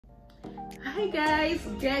Hi guys,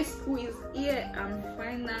 guess who is here? I'm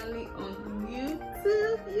finally on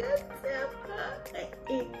YouTube.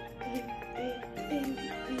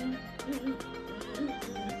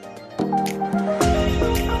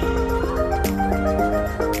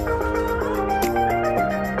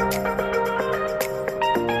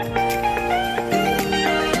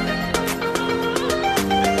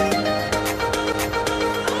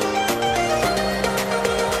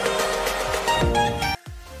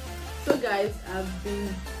 So guys, I've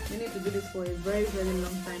been meaning to do this for a very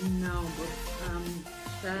long time now, but I'm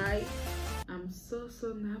shy. I'm so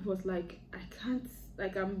nervous. Like I can't,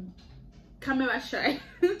 like I'm camera shy.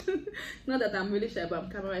 Not that I'm really shy, but I'm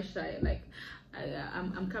camera shy. Like I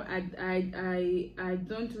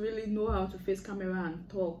don't really know how to face camera and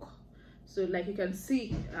talk. So like you can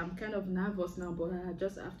see, I'm kind of nervous now, but I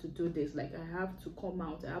just have to do this. Like I have to come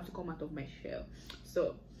out. I have to come out of my shell.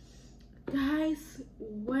 So guys,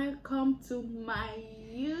 welcome to my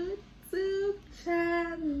YouTube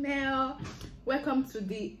channel. Welcome to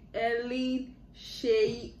the Ellen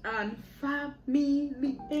Sheyi and family.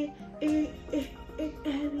 Ellen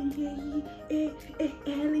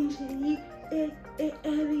Sheyi,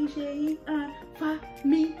 Ellen Sheyi and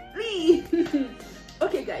family.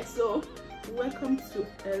 Okay guys, so welcome to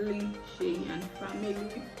Ellen Sheyi and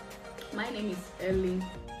family. My name is Ellen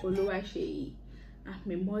Oluwaseyi.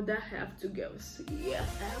 I'm a mother. I have two girls. Yes,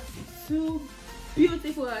 I have two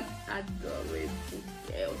beautiful and adorable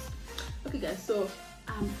girls. Okay guys, so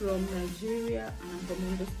I'm from Nigeria and I'm from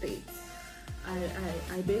Ondo State.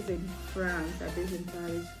 I based in France. I based in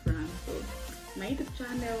Paris, France. So my YouTube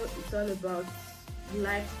channel is all about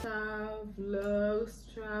lifestyle, vlogs,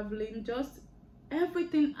 traveling, just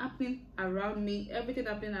everything happening around me, everything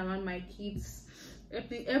happening around my kids,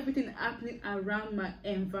 everything happening around my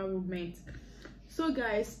environment. So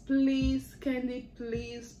guys, please,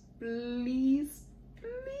 please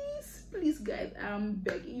guys, I'm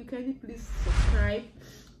begging you, please subscribe,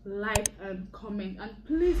 like and comment, and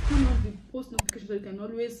please turn on the post notification so you can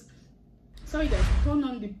always, turn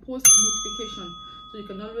on the post notification so you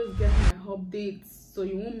can always get my updates, so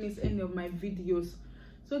you won't miss any of my videos.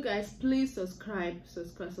 So guys, please subscribe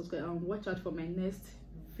and watch out for my next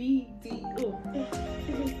video.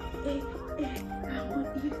 I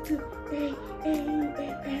want you to Ellen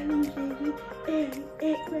Sheyi,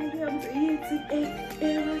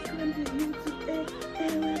 welcome to YouTube,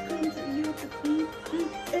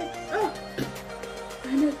 oh, I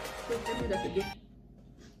know. Wait, tell me that again.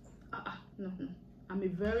 No, I'm a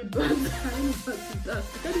very bad dancer. I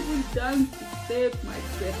can't even dance to save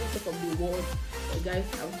myself from the world. But guys,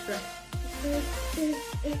 I'll try.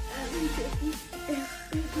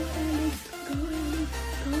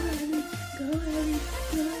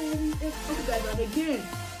 Okay guys, and again,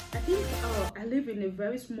 I think I live in a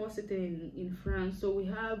very small city in France, so we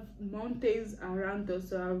have mountains around us.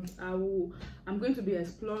 So I'm going to be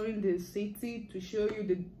exploring the city to show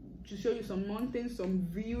you some mountains, some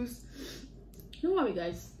views. Don't worry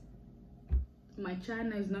guys, my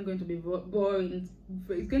channel is not going to be boring.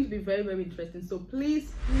 It's going to be very interesting. So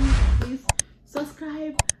please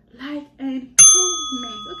subscribe, like and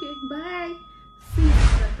comment. Okay, bye, see you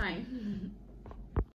next time.